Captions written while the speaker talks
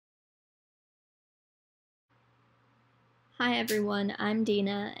Hi everyone, I'm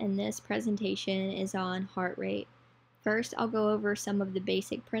Dina, and this presentation is on heart rate. First, I'll go over some of the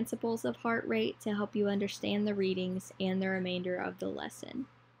basic principles of heart rate to help you understand the readings and the remainder of the lesson.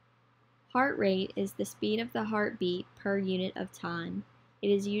 Heart rate is the speed of the heartbeat per unit of time.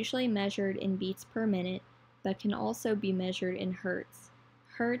 It is usually measured in beats per minute, but can also be measured in hertz.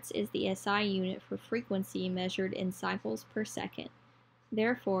 Hertz is the SI unit for frequency measured in cycles per second.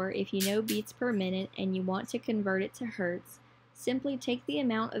 Therefore, if you know beats per minute and you want to convert it to hertz, simply take the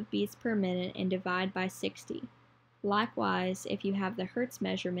amount of beats per minute and divide by 60. Likewise, if you have the hertz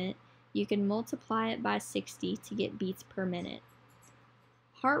measurement, you can multiply it by 60 to get beats per minute.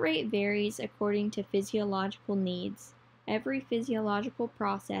 Heart rate varies according to physiological needs. Every physiological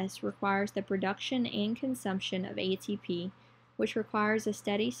process requires the production and consumption of ATP, which requires a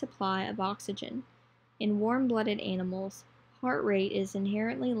steady supply of oxygen. In warm-blooded animals, heart rate is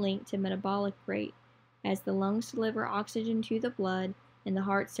inherently linked to metabolic rate, as the lungs deliver oxygen to the blood and the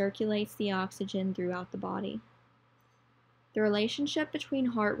heart circulates the oxygen throughout the body. The relationship between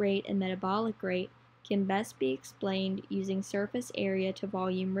heart rate and metabolic rate can best be explained using surface area to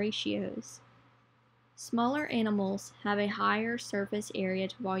volume ratios. Smaller animals have a higher surface area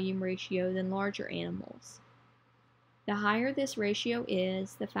to volume ratio than larger animals. The higher this ratio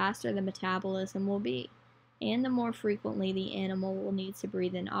is, the faster the metabolism will be, and the more frequently the animal will need to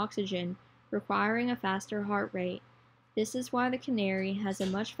breathe in oxygen, requiring a faster heart rate. This is why the canary has a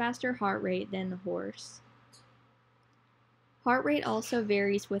much faster heart rate than the horse. Heart rate also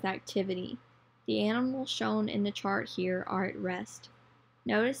varies with activity. The animals shown in the chart here are at rest.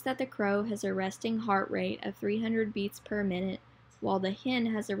 Notice that the crow has a resting heart rate of 300 beats per minute, while the hen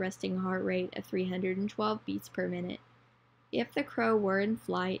has a resting heart rate of 312 beats per minute. If the crow were in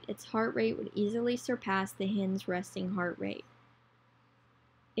flight, its heart rate would easily surpass the hen's resting heart rate.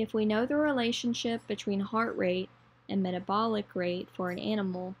 If we know the relationship between heart rate and metabolic rate for an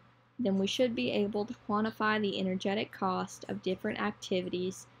animal, then we should be able to quantify the energetic cost of different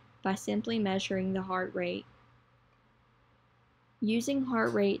activities by simply measuring the heart rate. Using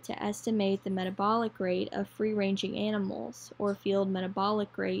heart rate to estimate the metabolic rate of free-ranging animals, or field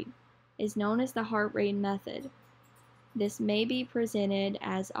metabolic rate, is known as the heart rate method. This may be presented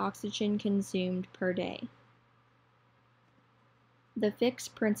as oxygen consumed per day. The Fick's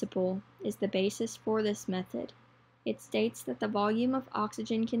principle is the basis for this method. It states that the volume of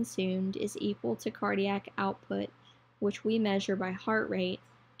oxygen consumed is equal to cardiac output, which we measure by heart rate,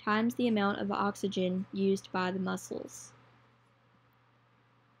 times the amount of oxygen used by the muscles.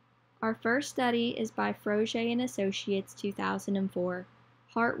 Our first study is by Frogier and Associates 2004,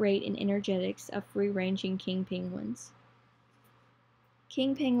 Heart Rate and Energetics of Free-Ranging King Penguins.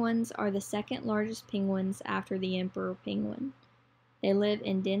 King penguins are the second largest penguins after the emperor penguin. They live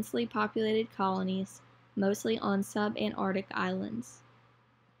in densely populated colonies, mostly on subantarctic islands.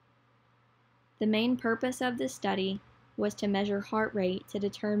 The main purpose of this study was to measure heart rate to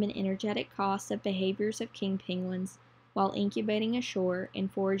determine energetic costs of behaviors of king penguins while incubating ashore and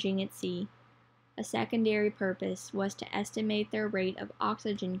foraging at sea. A secondary purpose was to estimate their rate of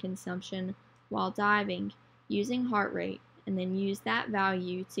oxygen consumption while diving using heart rate, and then use that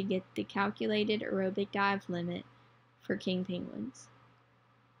value to get the calculated aerobic dive limit for king penguins.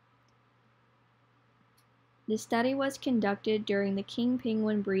 The study was conducted during the king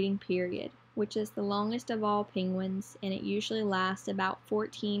penguin breeding period, which is the longest of all penguins, and it usually lasts about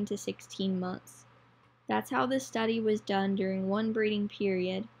 14 to 16 months. That's how this study was done during one breeding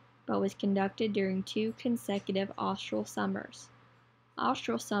period, but was conducted during 2 consecutive austral summers.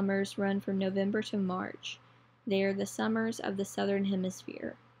 Austral summers run from November to March. They are the summers of the southern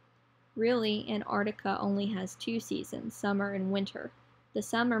hemisphere. Really, Antarctica only has 2 seasons, summer and winter. The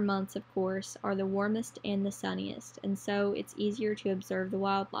summer months, of course, are the warmest and the sunniest, and so it's easier to observe the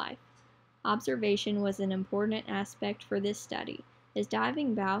wildlife. Observation was an important aspect for this study, as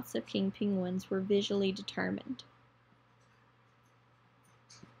diving bouts of king penguins were visually determined.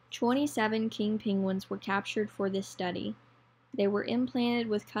 27 king penguins were captured for this study. They were implanted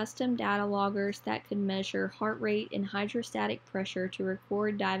with custom data loggers that could measure heart rate and hydrostatic pressure to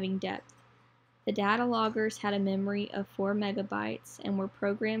record diving depth. The data loggers had a memory of 4 megabytes and were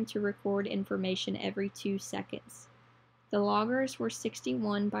programmed to record information every 2 seconds. The loggers were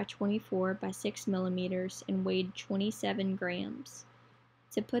 61 by 24 by 6 millimeters and weighed 27 grams.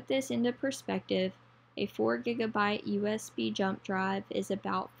 To put this into perspective, a 4 gigabyte USB jump drive is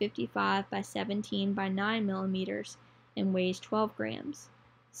about 55 by 17 by 9 millimeters and weighs 12 grams.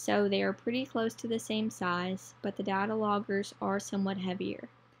 So they are pretty close to the same size, but the data loggers are somewhat heavier.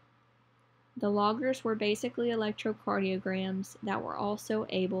 The loggers were basically electrocardiograms that were also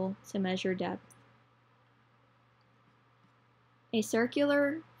able to measure depth. A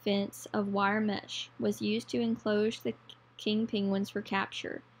circular fence of wire mesh was used to enclose the king penguins for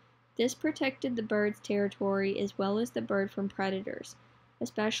capture. This protected the bird's territory as well as the bird from predators,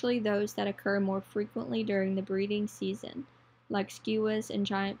 especially those that occur more frequently during the breeding season, like skuas and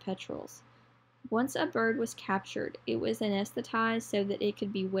giant petrels. Once a bird was captured, it was anesthetized so that it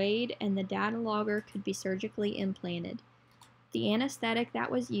could be weighed and the data logger could be surgically implanted. The anesthetic that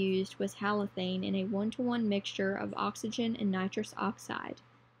was used was halothane in a 1-to-1 mixture of oxygen and nitrous oxide.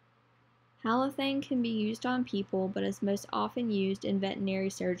 Halothane can be used on people but is most often used in veterinary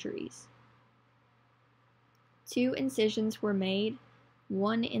surgeries. 2 incisions were made,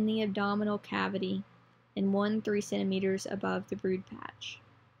 one in the abdominal cavity and one 3 centimeters above the brood patch.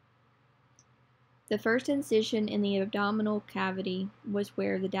 The first incision in the abdominal cavity was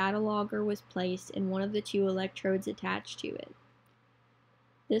where the data logger was placed and one of the 2 electrodes attached to it.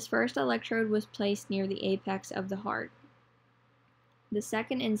 This first electrode was placed near the apex of the heart. The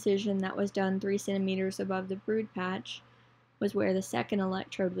second incision that was done 3 centimeters above the brood patch was where the second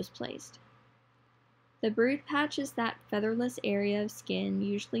electrode was placed. The brood patch is that featherless area of skin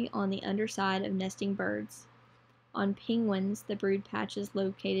usually on the underside of nesting birds. On penguins, the brood patch is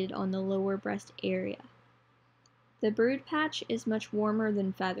located on the lower breast area. The brood patch is much warmer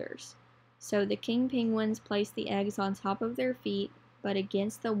than feathers, so the king penguins place the eggs on top of their feet but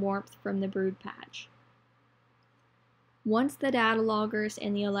against the warmth from the brood patch. Once the data loggers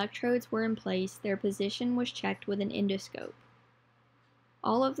and the electrodes were in place, their position was checked with an endoscope.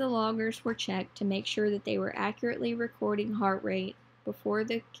 All of the loggers were checked to make sure that they were accurately recording heart rate before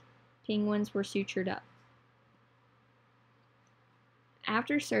the penguins were sutured up.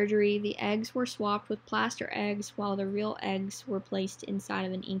 After surgery, the eggs were swapped with plaster eggs while the real eggs were placed inside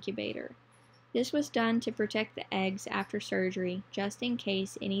of an incubator. This was done to protect the eggs after surgery, just in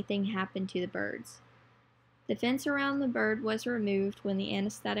case anything happened to the birds. The fence around the bird was removed when the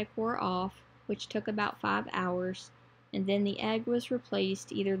anesthetic wore off, which took about 5 hours, and then the egg was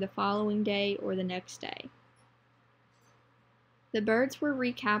replaced either the following day or the next day. The birds were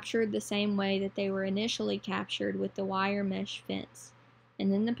recaptured the same way that they were initially captured with the wire mesh fence,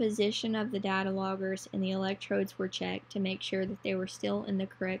 and then the position of the data loggers and the electrodes were checked to make sure that they were still in the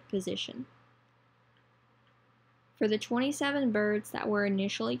correct position. For the 27 birds that were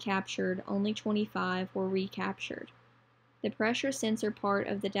initially captured, only 25 were recaptured. The pressure sensor part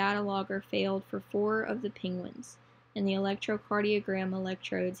of the data logger failed for 4 of the penguins, and the electrocardiogram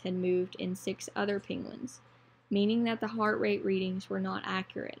electrodes had moved in 6 other penguins, meaning that the heart rate readings were not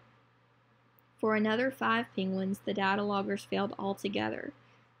accurate. For another 5 penguins, the data loggers failed altogether,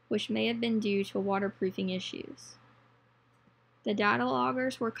 which may have been due to waterproofing issues. The data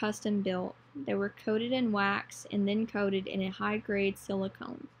loggers were custom built. They were coated in wax and then coated in a high-grade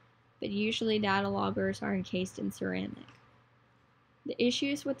silicone, but usually data loggers are encased in ceramic. The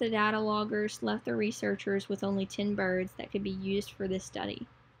issues with the data loggers left the researchers with only 10 birds that could be used for this study.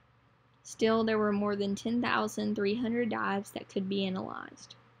 Still, there were more than 10,300 dives that could be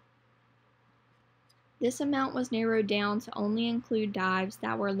analyzed. This amount was narrowed down to only include dives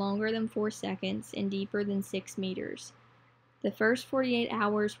that were longer than 4 seconds and deeper than 6 meters. The first 48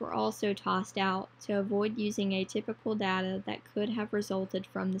 hours were also tossed out to avoid using atypical data that could have resulted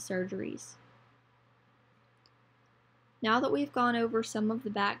from the surgeries. Now that we've gone over some of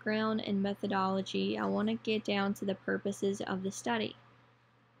the background and methodology, I want to get down to the purposes of the study.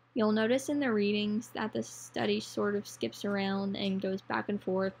 You'll notice in the readings that the study sort of skips around and goes back and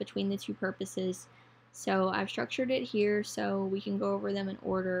forth between the 2 purposes, so I've structured it here so we can go over them in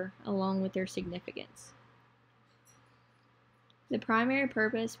order along with their significance. The primary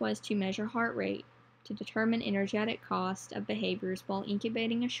purpose was to measure heart rate, to determine energetic cost of behaviors while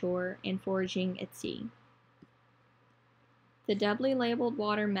incubating ashore and foraging at sea. The doubly labeled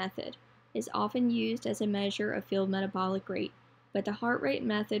water method is often used as a measure of field metabolic rate, but the heart rate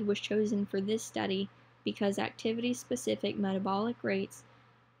method was chosen for this study because activity-specific metabolic rates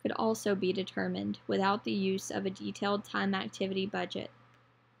could also be determined without the use of a detailed time-activity budget.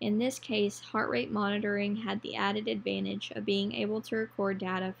 In this case, heart rate monitoring had the added advantage of being able to record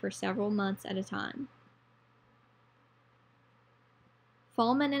data for several months at a time.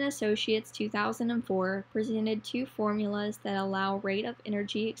 Fallman and Associates 2004 presented 2 formulas that allow rate of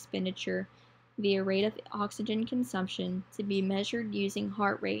energy expenditure via rate of oxygen consumption to be measured using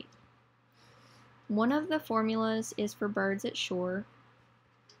heart rate. One of the formulas is for birds at shore,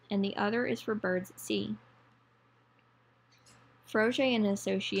 and the other is for birds at sea. Froge and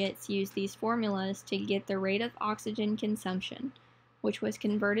Associates used these formulas to get the rate of oxygen consumption, which was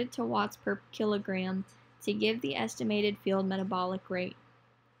converted to watts per kilogram to give the estimated field metabolic rate.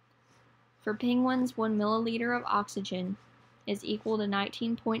 For penguins, 1 milliliter of oxygen is equal to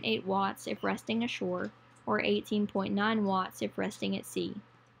 19.8 watts if resting ashore, or 18.9 watts if resting at sea.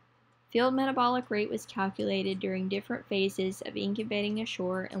 Field metabolic rate was calculated during different phases of incubating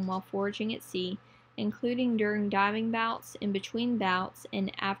ashore and while foraging at sea, including during diving bouts, in between bouts,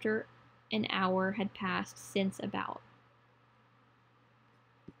 and after an hour had passed since a bout.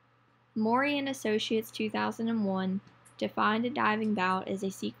 Mori and Associates 2001 defined a diving bout as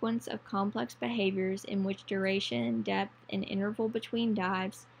a sequence of complex behaviors in which duration, depth, and interval between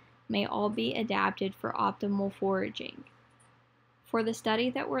dives may all be adapted for optimal foraging. For the study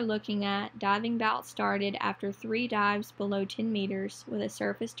that we're looking at, diving bouts started after 3 dives below 10 meters with a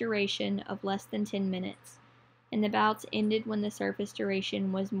surface duration of less than 10 minutes, and the bouts ended when the surface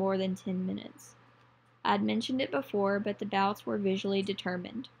duration was more than 10 minutes. I'd mentioned it before, but the bouts were visually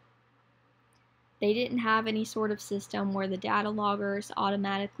determined. They didn't have any sort of system where the data loggers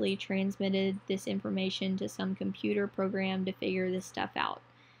automatically transmitted this information to some computer program to figure this stuff out.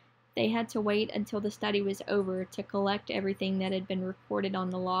 They had to wait until the study was over to collect everything that had been recorded on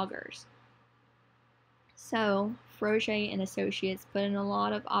the loggers. So, Froger and Associates put in a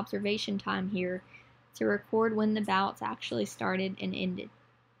lot of observation time here to record when the bouts actually started and ended.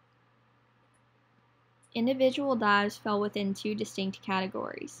 Individual dives fell within 2 distinct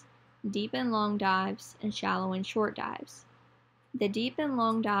categories: deep and long dives and shallow and short dives. The deep and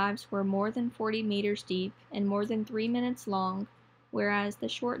long dives were more than 40 meters deep and more than 3 minutes long, whereas the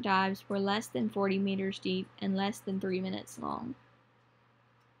short dives were less than 40 meters deep and less than 3 minutes long.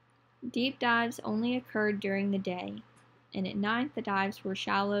 Deep dives only occurred during the day, and at night the dives were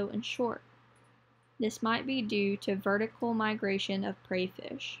shallow and short. This might be due to vertical migration of prey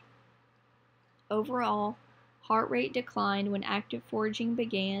fish. Overall, heart rate declined when active foraging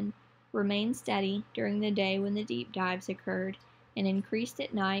began, remained steady during the day when the deep dives occurred, and increased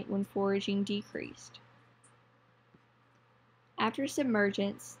at night when foraging decreased. After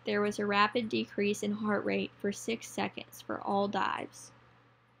submergence, there was a rapid decrease in heart rate for 6 seconds for all dives.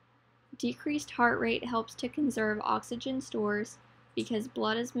 Decreased heart rate helps to conserve oxygen stores because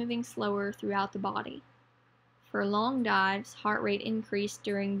blood is moving slower throughout the body. For long dives, heart rate increased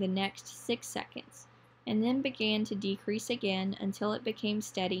during the next 6 seconds, and then began to decrease again until it became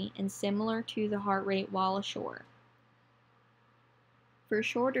steady and similar to the heart rate while ashore. For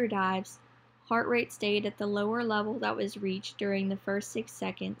shorter dives, heart rate stayed at the lower level that was reached during the first 6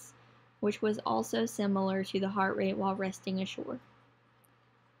 seconds, which was also similar to the heart rate while resting ashore.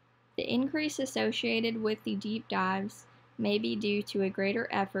 The increase associated with the deep dives may be due to a greater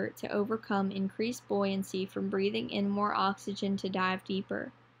effort to overcome increased buoyancy from breathing in more oxygen to dive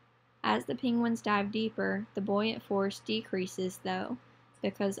deeper. As the penguins dive deeper, the buoyant force decreases though,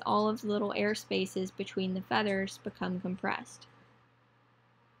 because all of the little air spaces between the feathers become compressed.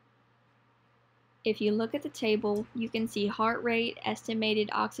 If you look at the table, you can see heart rate, estimated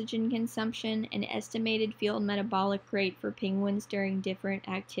oxygen consumption, and estimated field metabolic rate for penguins during different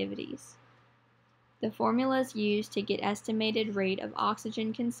activities. The formulas used to get estimated rate of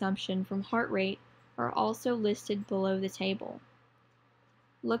oxygen consumption from heart rate are also listed below the table.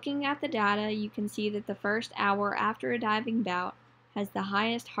 Looking at the data, you can see that the first hour after a diving bout has the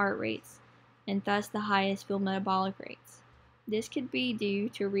highest heart rates, and thus the highest field metabolic rates. This could be due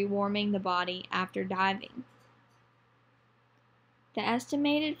to rewarming the body after diving. The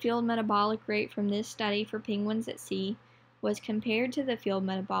estimated field metabolic rate from this study for penguins at sea was compared to the field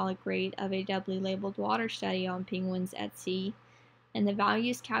metabolic rate of a doubly labeled water study on penguins at sea, and the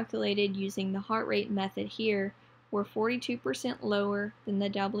values calculated using the heart rate method here were 42% lower than the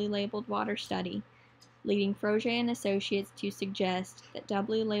doubly labeled water study, leading Froger and Associates to suggest that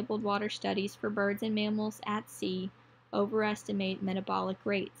doubly labeled water studies for birds and mammals at sea overestimate metabolic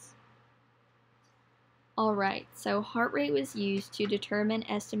rates. Alright, so heart rate was used to determine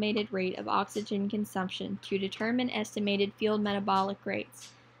estimated rate of oxygen consumption to determine estimated field metabolic rates,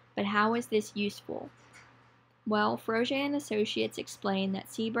 but how is this useful? Well, Froger and Associates explain that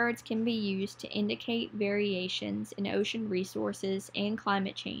seabirds can be used to indicate variations in ocean resources and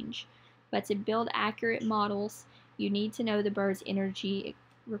climate change, but to build accurate models, you need to know the bird's energy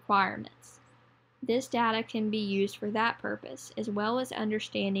requirements. This data can be used for that purpose, as well as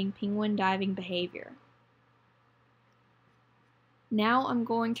understanding penguin diving behavior. Now I'm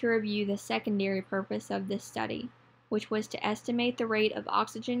going to review the secondary purpose of this study, which was to estimate the rate of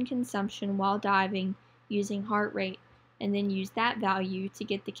oxygen consumption while diving using heart rate, and then use that value to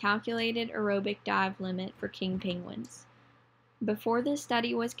get the calculated aerobic dive limit for king penguins. Before this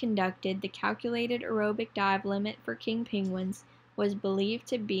study was conducted, the calculated aerobic dive limit for king penguins was believed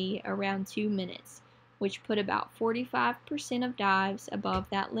to be around 2 minutes, which put about 45% of dives above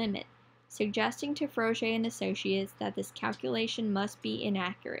that limit, suggesting to Frogier and Associates that this calculation must be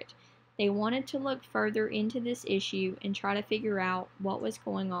inaccurate. They wanted to look further into this issue and try to figure out what was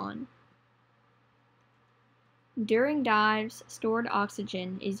going on. During dives, stored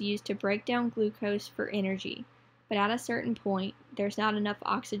oxygen is used to break down glucose for energy, but at a certain point, there's not enough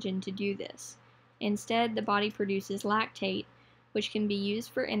oxygen to do this. Instead, the body produces lactate, which can be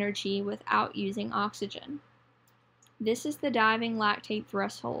used for energy without using oxygen. This is the diving lactate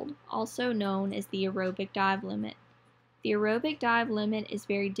threshold, also known as the aerobic dive limit. The aerobic dive limit is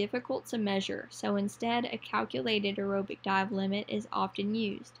very difficult to measure, so instead a calculated aerobic dive limit is often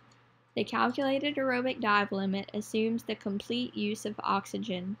used. The calculated aerobic dive limit assumes the complete use of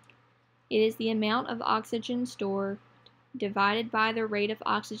oxygen. It is the amount of oxygen stored divided by the rate of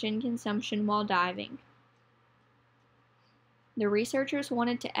oxygen consumption while diving. The researchers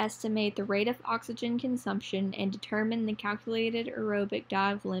wanted to estimate the rate of oxygen consumption and determine the calculated aerobic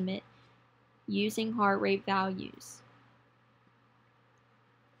dive limit using heart rate values.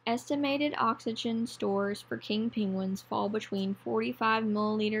 Estimated oxygen stores for king penguins fall between 45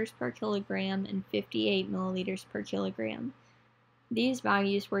 milliliters per kilogram and 58 milliliters per kilogram. These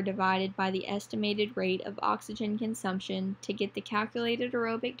values were divided by the estimated rate of oxygen consumption to get the calculated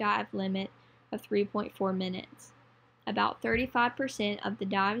aerobic dive limit of 3.4 minutes. About 35% of the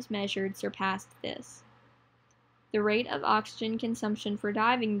dives measured surpassed this. The rate of oxygen consumption for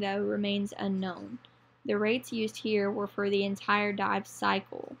diving, though, remains unknown. The rates used here were for the entire dive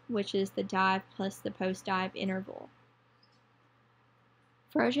cycle, which is the dive plus the post-dive interval.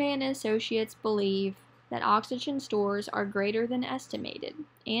 Frogier and Associates believe that oxygen stores are greater than estimated,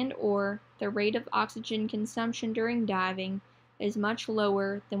 and/or the rate of oxygen consumption during diving is much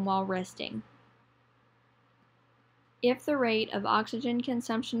lower than while resting. If the rate of oxygen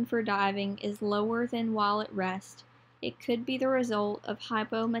consumption for diving is lower than while at rest, it could be the result of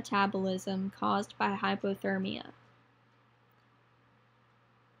hypometabolism caused by hypothermia.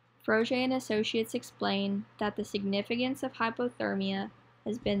 Frogier and Associates explain that the significance of hypothermia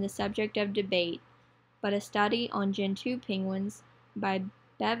has been the subject of debate, but a study on Gentoo penguins by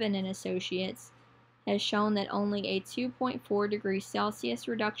Bevan and Associates has shown that only a 2.4 degrees Celsius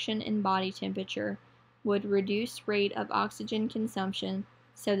reduction in body temperature would reduce rate of oxygen consumption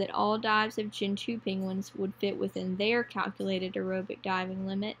so that all dives of Gentoo penguins would fit within their calculated aerobic diving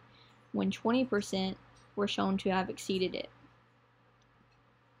limit, when 20% were shown to have exceeded it.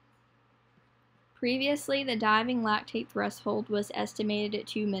 Previously, the diving lactate threshold was estimated at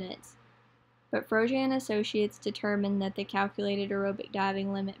 2 minutes, but Frogier and Associates determined that the calculated aerobic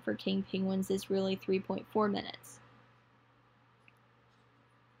diving limit for king penguins is really 3.4 minutes.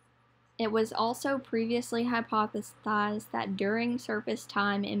 It was also previously hypothesized that during surface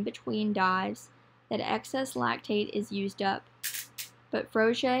time in between dives, that excess lactate is used up, but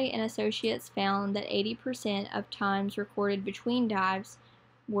Frogier and Associates found that 80% of times recorded between dives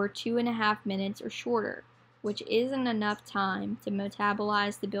were 2.5 minutes or shorter, which isn't enough time to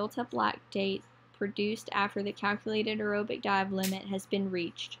metabolize the built-up lactate produced after the calculated aerobic dive limit has been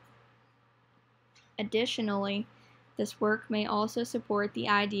reached. Additionally, this work may also support the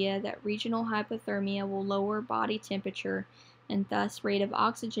idea that regional hypothermia will lower body temperature and thus rate of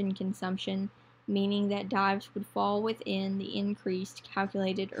oxygen consumption, meaning that dives would fall within the increased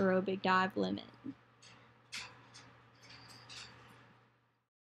calculated aerobic dive limit.